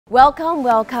Welcome,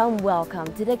 welcome,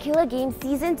 welcome to the Killer Game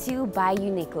Season 2 by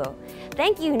Uniqlo.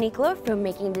 Thank you, Uniqlo, for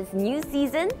making this new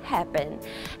season happen.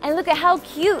 And look at how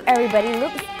cute everybody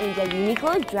looks in their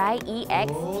Uniqlo Dry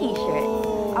EX t-shirt.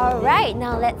 Alright,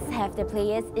 now let's have the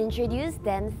players introduce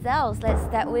themselves. Let's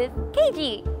start with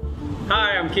Keiji.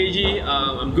 Hi, I'm Keiji.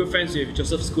 I'm good friends with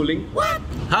Joseph Schooling. What?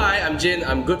 Hi, I'm Jin.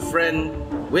 I'm good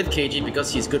friend with Keiji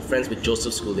because he's good friends with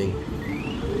Joseph Schooling.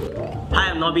 Hi,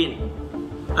 I'm Norbin.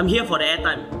 I'm here for the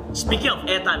airtime. Speaking of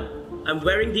airtime, I'm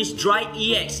wearing this Dry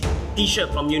EX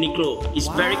t-shirt from Uniqlo. It's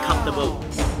very comfortable.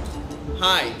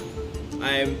 Hi,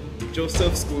 I'm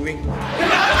Joseph Schooling.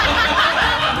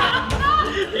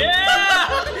 Yeah!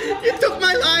 You took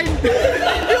my line!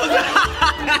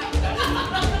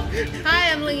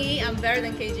 Hi, I'm Lingyi. I'm better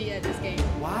than Keiji at this game.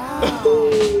 Wow!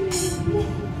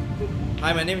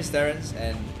 Hi, my name is Terence,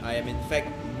 and I am in fact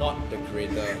not the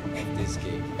creator of this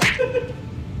game.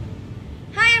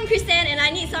 Hi, I'm Chrysan, and I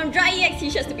need some Dry EX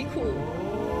t-shirts to be cool.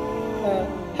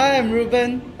 Hi, I'm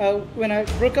Reuben. When I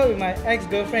broke up with my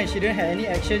ex-girlfriend, she didn't have any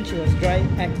action. She was Dry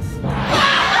X.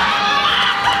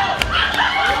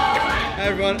 Hi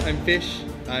everyone, I'm Fish.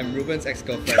 I'm Reuben's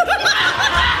ex-girlfriend.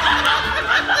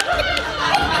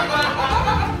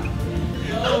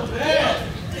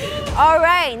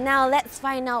 Alright, now let's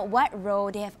find out what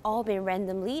role they have all been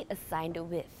randomly assigned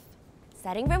with.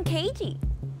 Starting from Keiji.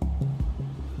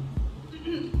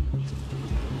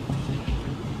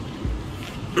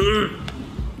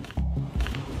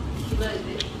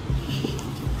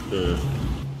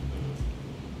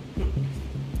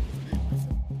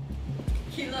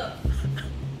 Killer.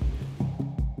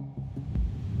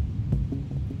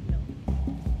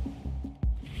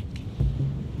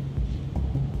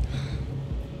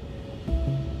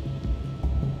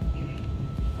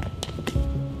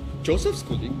 Joseph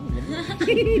Schooling?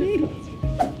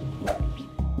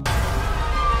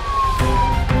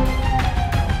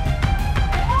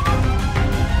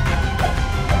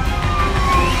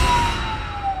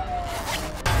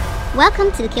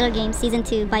 Welcome to the Killer Game Season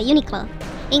 2 by Uniqlo.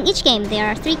 In each game, there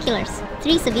are 3 killers,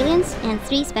 3 civilians, and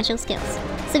 3 special skills.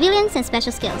 Civilians and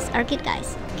special skills are good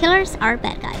guys. Killers are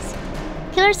bad guys.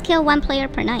 Killers kill 1 player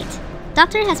per night.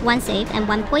 Doctor has 1 save and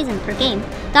 1 poison per game.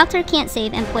 Doctor can't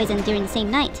save and poison during the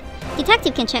same night.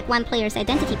 Detective can check 1 player's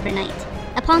identity per night.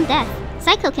 Upon death,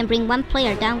 Psycho can bring 1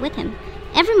 player down with him.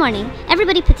 Every morning,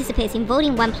 everybody participates in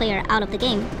voting 1 player out of the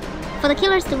game. For the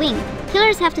killers to win,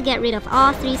 killers have to get rid of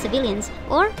all 3 civilians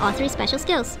or all 3 special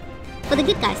skills. For the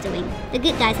good guys to win, the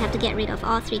good guys have to get rid of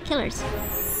all 3 killers.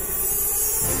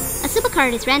 A super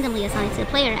card is randomly assigned to the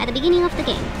player at the beginning of the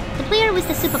game. The player with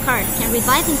the super card can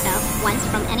revive himself once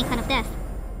from any kind of death.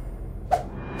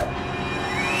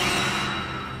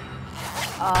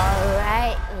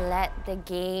 Alright, let the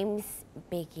games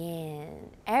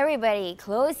begin. Everybody,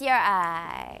 close your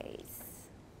eyes.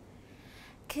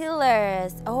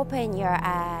 Killers, open your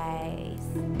eyes.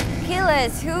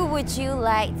 Killers, who would you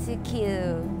like to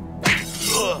kill?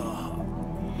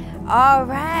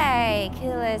 Alright,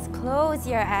 killers, close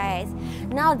your eyes.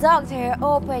 Now, Doctor,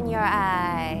 open your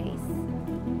eyes.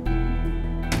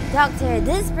 Doctor,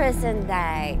 this person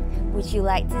died. Would you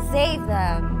like to save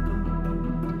them?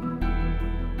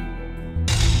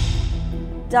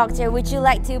 Doctor, would you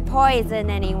like to poison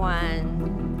anyone?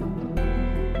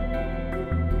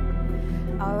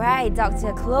 Alright,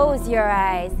 Doctor, close your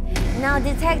eyes. Now,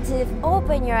 Detective,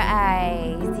 open your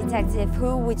eyes. Detective,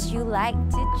 who would you like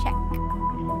to check?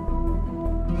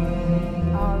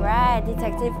 Alright,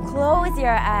 Detective, close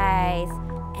your eyes.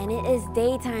 And it is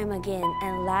daytime again,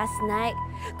 and last night,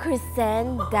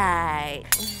 Chrysan died.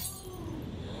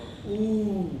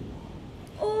 Ooh.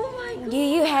 Oh my god. Do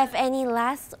you have any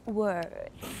last words?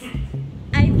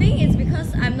 I think it's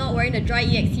because I'm not wearing the Dry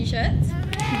EX t-shirt.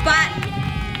 But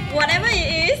whatever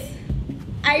it is,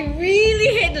 I really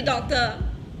hate the Doctor.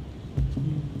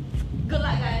 Good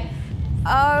luck, guys.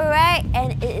 Alright,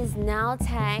 and it is now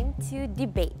time to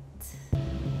debate.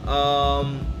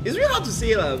 It's really hard to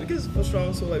say because first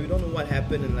round, so we don't know what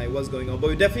happened and what's going on. But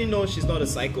we definitely know she's not a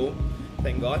psycho,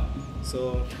 thank God.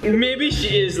 So Maybe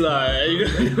she is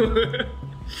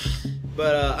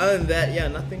but other than that, yeah,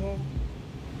 nothing wrong.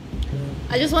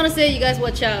 I just want to say you guys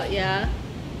watch out, yeah?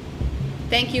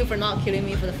 Thank you for not killing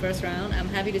me for the first round. I'm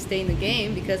happy to stay in the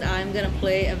game because I'm gonna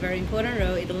play a very important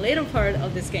role in the later part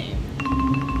of this game.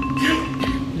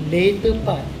 Later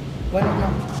part? What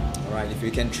now? Alright, if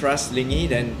you can trust Lingyi,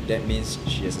 then that means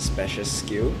she has a special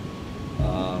skill.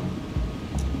 But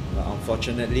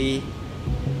unfortunately,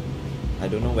 I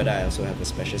don't know whether I also have a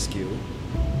special skill.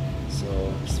 So,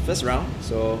 it's the first round,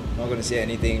 so not gonna say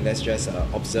anything, let's just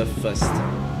observe first.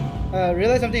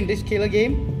 Realize something in this killer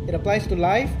game, it applies to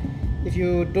life. If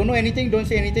you don't know anything, don't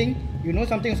say anything. You know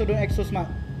something, so don't act so smart.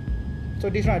 So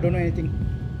this round, I don't know anything.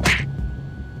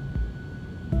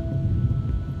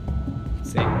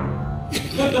 Same.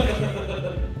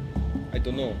 I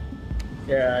don't know.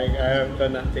 Yeah, I have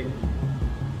done nothing.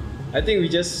 I think we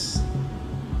just...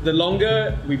 The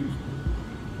longer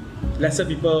lesser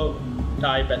people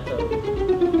die, better.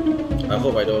 I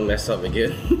hope I don't mess up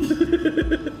again.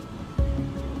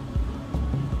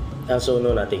 I also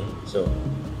know nothing, so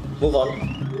move on.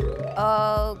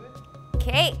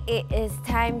 Okay, it is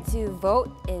time to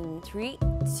vote in 3,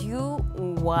 2,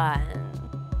 1.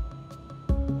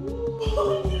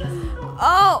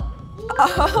 Oh!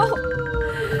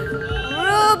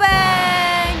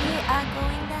 Reuben! You are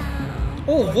going down.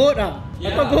 Oh, vote ah! I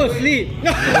thought go sleep.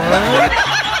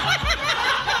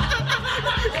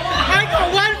 I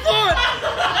got 1 vote!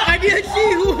 I didn't see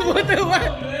who voted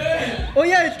what. Oh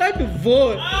yeah, it's time to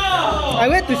vote. I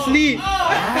went to sleep.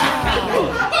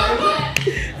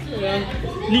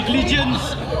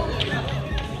 Negligence.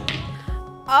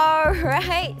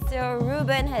 Alright, so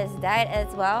Reuben has died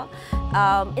as well.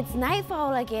 It's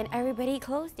nightfall again. Everybody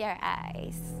close their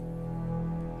eyes.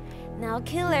 Now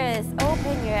killers,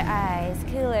 open your eyes.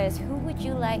 Killers, who would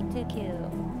you like to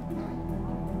kill?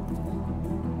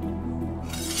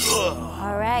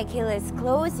 Alright, killers,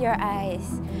 close your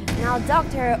eyes. Now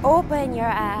doctor, open your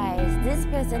eyes. This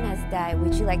person has died.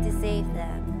 Would you like to save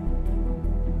them?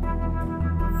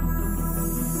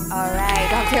 Alright,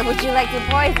 doctor, would you like to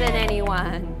poison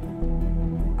anyone?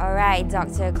 Alright,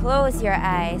 doctor, close your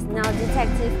eyes. Now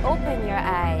detective, open your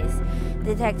eyes.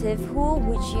 Detective, who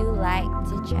would you like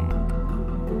to check?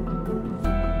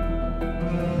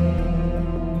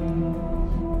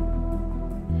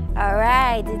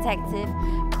 Alright, detective,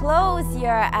 close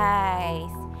your eyes.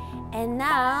 And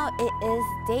now it is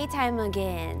daytime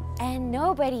again, and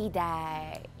nobody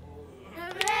died.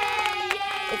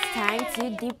 It's time to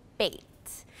debate.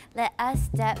 Let us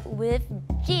start with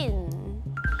Jin.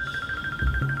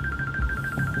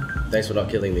 Thanks for not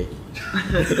killing me.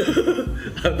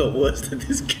 I'm the worst at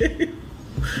this game.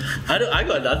 I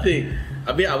got nothing.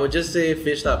 I mean, I would just say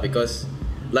fished up because,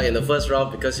 like in the first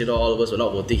round, because you know all of us were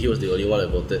not voting, he was the only one that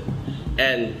voted.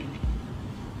 And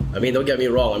I mean, don't get me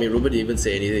wrong. I mean, Reuben didn't even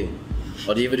say anything,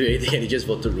 or didn't even do anything, and he just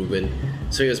voted Reuben.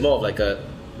 So he was more of like a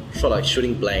sort of like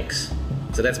shooting blanks.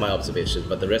 So that's my observation.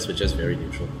 But the rest were just very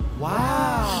neutral.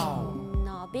 Wow.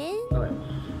 Norbin? Alright.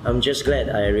 I'm just glad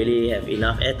I really have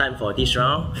enough airtime for this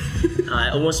round. I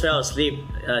almost fell asleep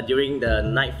during the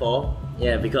nightfall.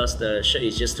 Yeah, because the shirt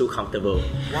is just too comfortable.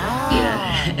 Wow.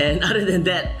 Yeah. And other than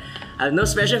that, I have no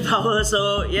special power,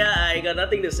 so yeah, I got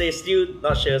nothing to say. Still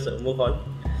not sure, so move on.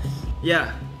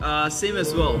 Yeah, same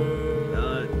as well.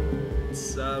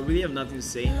 Really have nothing to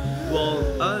say. Well,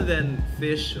 other than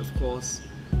fish, of course.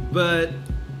 But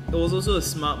it was also a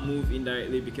smart move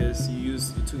indirectly because you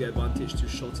took advantage to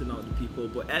shorten out the people.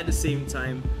 But at the same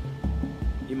time,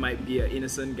 it might be an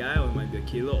innocent guy or it might be a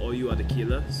killer, or you are the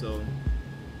killer. So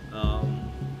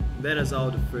that is how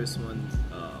the first one.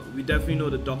 We definitely know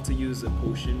the doctor used a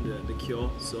potion, the cure.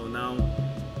 So now,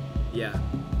 yeah.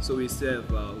 So we still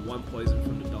have 1 poison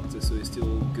from the doctor, so it's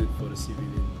still good for the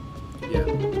civilian. Yeah.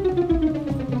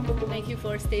 Thank you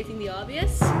for stating the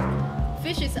obvious.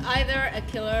 Fish is either a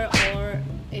killer or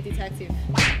a detective,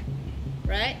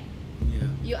 right? Yeah.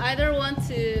 You either want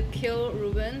to kill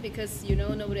Reuben because you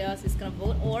know nobody else is gonna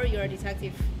vote, or you're a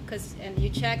detective and you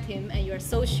checked him and you're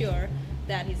so sure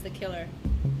that he's the killer,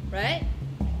 right?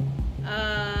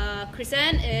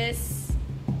 Chrysan is...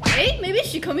 Hey, maybe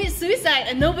she committed suicide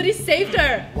and nobody saved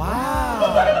her.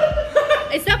 Wow.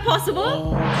 Is that possible?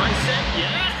 Oh, concept,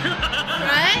 yeah.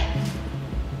 Right?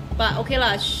 But okay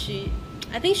lah,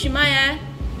 I think she might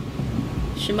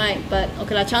She might, but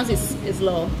okay lah, chance is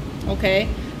low. Okay.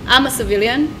 I'm a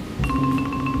civilian.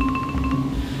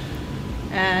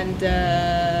 And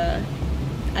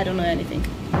I don't know anything.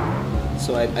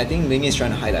 So I think Ling is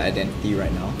trying to hide her identity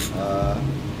right now.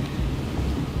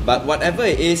 But whatever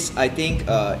it is, I think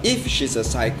if she's a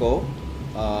psycho,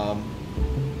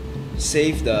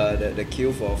 save the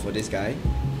kill for this guy,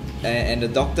 and the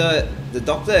doctor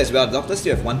as well. The doctor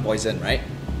still have 1 poison, right?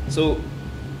 So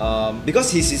because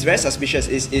he's very suspicious,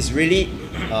 is really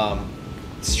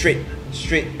straight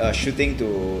shooting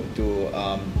to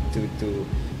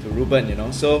Reuben, you know.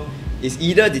 So it's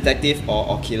either detective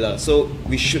or killer. So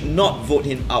we should not vote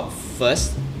him out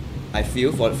first, I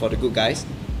feel, for the good guys.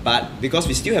 But because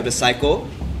we still have the psycho,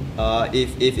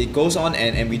 if it goes on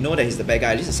and we know that he's the bad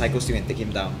guy, at least the psycho still can take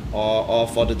him down. Or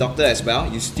for the doctor as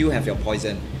well, you still have your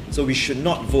poison. So we should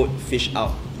not vote fish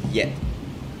out yet.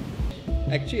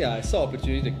 Actually, I saw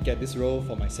opportunity to get this role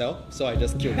for myself, so I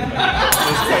just killed him. It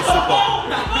was quite simple.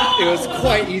 It was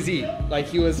quite easy. Like,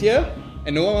 he was here,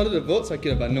 and no one wanted to vote, so I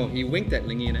killed him. But no, he winked at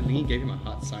Lingyi, and then Lingyi gave him a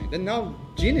heart sign. Then now,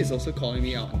 Jin is also calling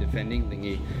me out and defending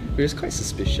Lingyi, which is quite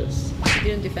suspicious. He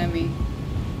didn't defend me.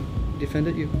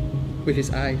 Defended you with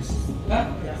his eyes.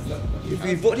 If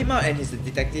we vote him out and he's the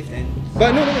detective, then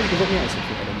But no, you can vote me out. It's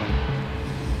okay, I don't mind.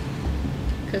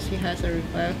 Because he has a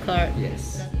require card.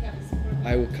 Yes.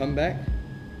 I will come back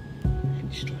and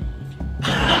destroy all of you.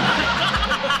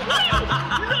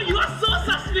 No, you are so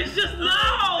suspicious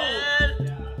now!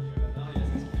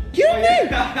 Kill me!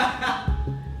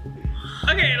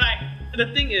 Okay, like the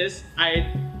thing is,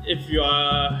 if you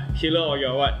are a killer or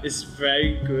you're what, it's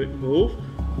very good move,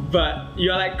 but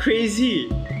you're like crazy.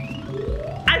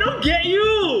 I don't get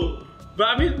you. But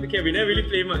I mean, okay, we never really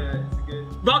play much.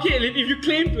 But okay, if you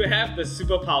claim to have the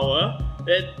superpower,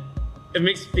 it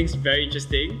makes things very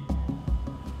interesting.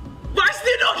 But I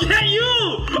still don't get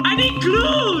you! I need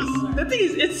clues! The thing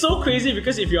is, it's so crazy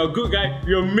because if you're a good guy,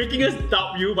 you're making us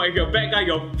doubt you, but if you're a bad guy,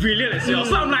 you're brilliant as well.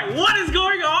 So I'm like, what is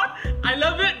going on? I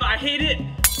love it, but I hate it.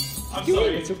 I'm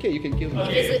sorry. It's okay, you can kill me.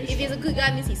 If he's a good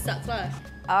guy, means he sucks lah.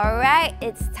 Alright,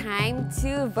 it's time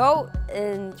to vote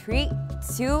in 3,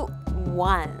 2,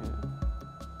 1.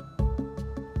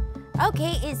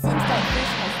 Okay, it seems like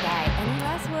Fish has died. Any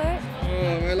last word?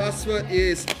 My last word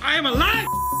is I am alive!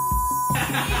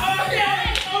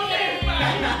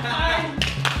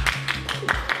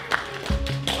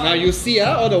 Now you see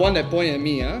all the one that point at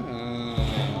me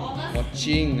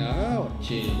watching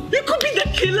watching. You could be the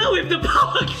killer with the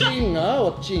power.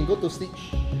 Watching, go to sleep.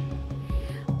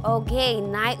 Okay,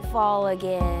 nightfall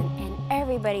again, and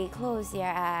everybody close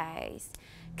your eyes.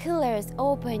 Killers,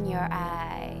 open your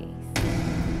eyes.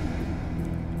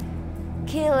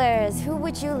 Killers, who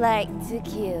would you like to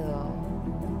kill?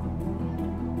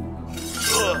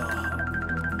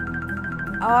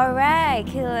 Alright,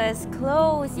 killers,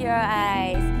 close your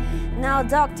eyes. Now,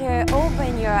 doctor,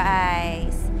 open your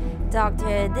eyes.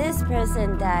 Doctor, this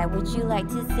person died. Would you like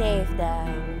to save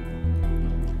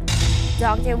them?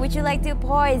 Doctor, would you like to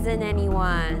poison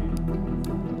anyone?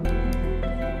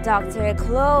 Doctor,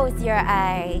 close your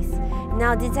eyes.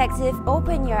 Now, detective,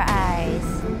 open your eyes.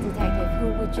 Detective,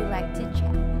 who would you like to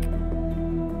check?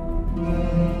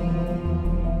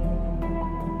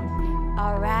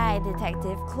 Alright,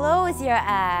 detective, close your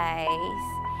eyes.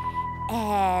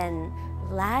 And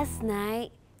last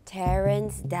night,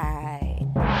 Terence died.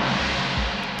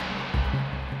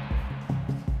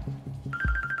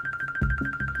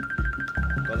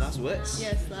 got last words?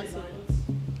 Yes, last words.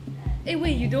 Hey,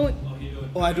 wait, you don't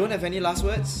Oh, I don't have any last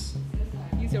words?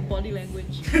 use your body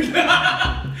language. You're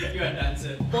a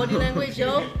dancer. Body language,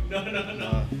 yo.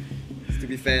 No. To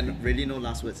be fair, really no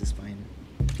last words is fine.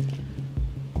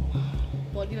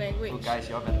 Body language. Oh, guys,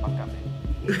 you all better fuck up, man.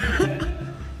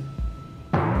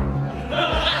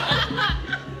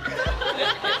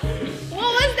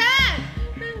 What was that?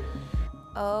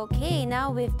 Okay,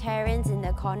 now with Terence in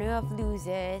the corner of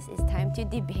losers, it's time to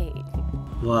debate.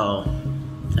 Wow.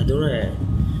 I don't know.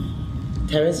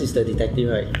 Terence is the detective,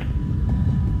 right?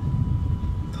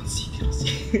 Don't see.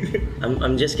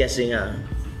 I'm just guessing.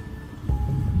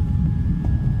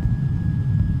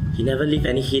 He never leave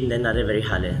any hint, then that's very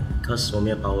hard. Because 我没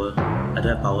有 power, I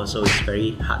don't have power, so it's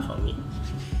very hard for me.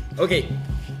 Okay.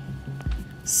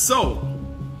 So,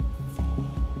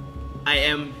 I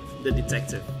am the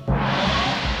detective.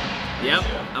 Yep,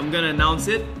 I'm gonna announce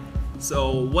it.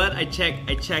 So what I checked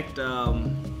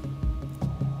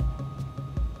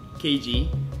Keiji.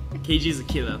 Keiji's a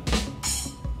killer.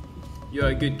 You're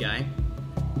a good guy.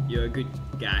 You're a good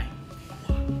guy.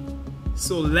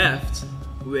 So left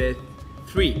with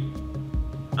 3.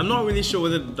 I'm not really sure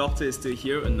whether the doctor is still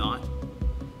here or not.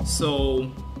 So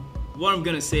what I'm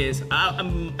gonna say is I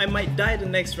might die the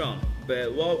next round.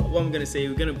 But what I'm gonna say,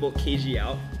 we're gonna vote Keiji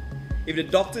out. If the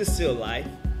doctor is still alive,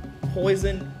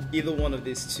 poison either one of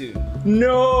these two.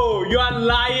 No, you are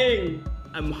lying.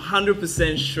 I'm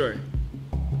 100% sure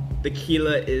the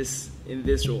killer is in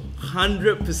this role.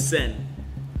 100%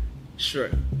 sure.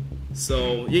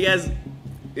 So you guys,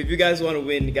 if you guys want to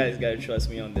win, you guys gotta trust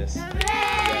me on this. Yeah.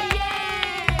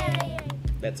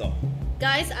 That's all.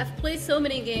 Guys, I've played so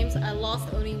many games, I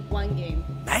lost only 1 game.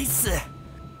 Nice.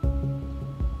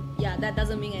 Yeah, that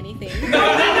doesn't mean anything.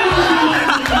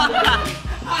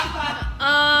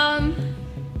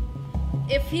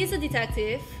 If he's a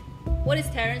detective, what is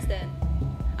Terence then?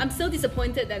 I'm so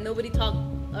disappointed that nobody talked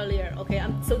earlier. Okay,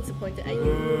 I'm so disappointed at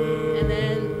you. And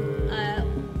then,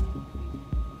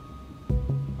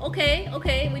 okay,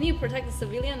 we need to protect the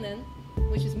civilian then,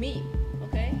 which is me.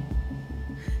 Okay.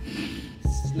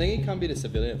 Lingyi can't be the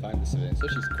civilian if I'm the civilian, so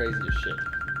she's crazy as shit.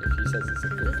 If he says it's a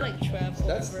It's like trap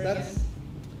all over again.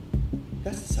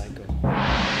 That's the cycle.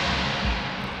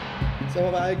 So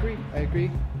I agree.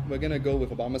 We're gonna go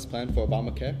with Obama's plan for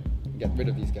Obamacare and get rid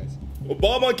of these guys.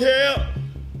 Obamacare!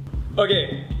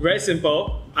 Okay, very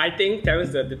simple. I think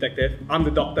Terence the detective, I'm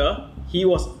the doctor. He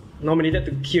was nominated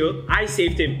to kill. I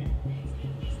saved him.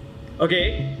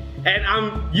 Okay? And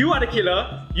you are the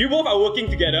killer. You both are working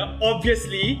together,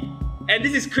 obviously. And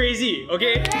this is crazy,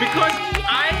 okay? Because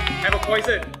I have a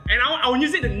poison. And I'll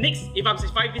use it the next, if I'm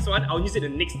surviving this one, I'll use it the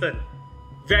next turn.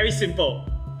 Very simple.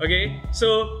 Okay?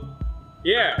 So,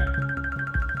 yeah.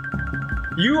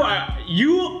 You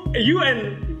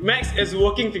and Max is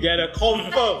working together,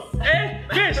 confirm.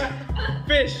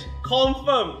 Fish,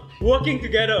 confirm, working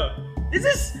together. This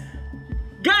is,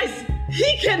 guys,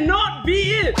 he cannot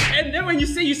be it. And then when you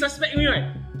say you suspect me,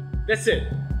 right? That's it.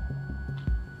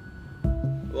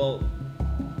 Well,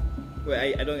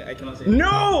 wait, I cannot say.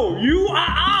 No, you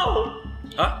are out.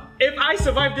 Huh? If I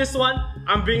survive this one,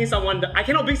 I'm bringing someone down. I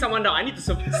cannot bring someone down. I need to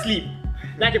sleep.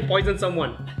 Then I can poison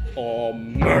someone. Or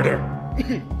murder.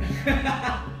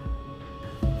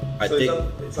 I think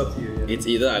it's up to you. Yeah. it's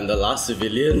either I'm the last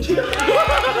civilian.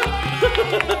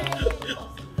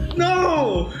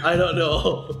 No! I don't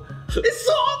know. It's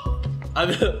so...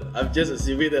 I'm just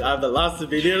assuming that I'm the last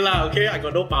civilian lah, okay? I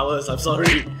got no powers, I'm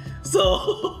sorry.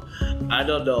 So, I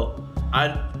don't know.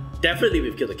 Definitely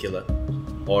we've killed the killer.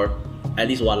 Or at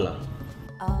least one lah.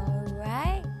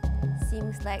 Alright,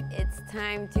 seems like it's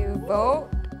time to vote.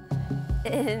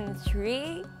 In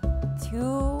 3,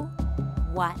 2,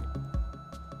 1.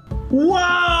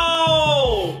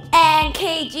 Wow! And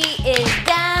Keiji is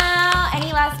down.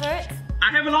 Any last words?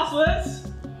 I have a last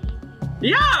words?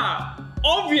 Yeah!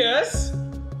 Obvious!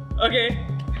 Okay,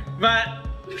 but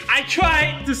I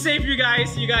tried to save you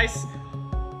guys. You guys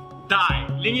die.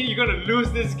 Lingyi, you're gonna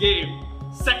lose this game.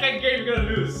 Second game, you're gonna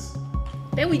lose.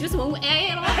 Then we just won't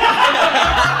air.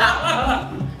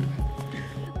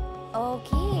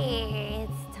 Okay,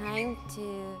 it's time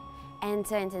to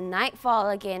enter into nightfall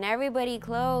again. Everybody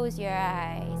close your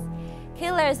eyes.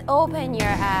 Killers, open your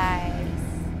eyes.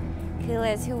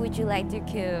 Killers, who would you like to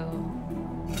kill?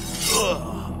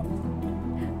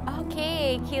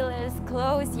 Okay, killers,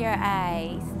 close your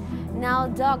eyes. Now,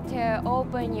 doctor,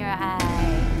 open your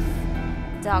eyes.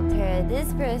 Doctor,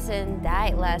 this person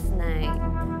died last night.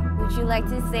 Would you like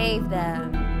to save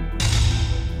them?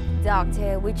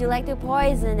 Doctor, would you like to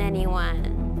poison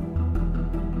anyone?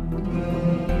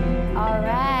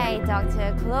 Alright,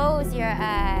 doctor, close your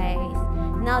eyes.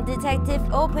 Now, detective,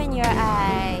 open your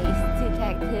eyes.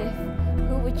 Detective,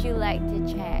 who would you like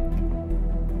to check?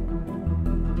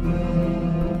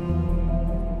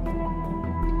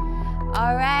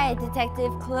 Alright,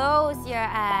 detective, close your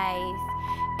eyes.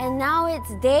 And now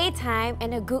it's daytime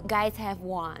and the good guys have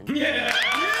won. Yeah!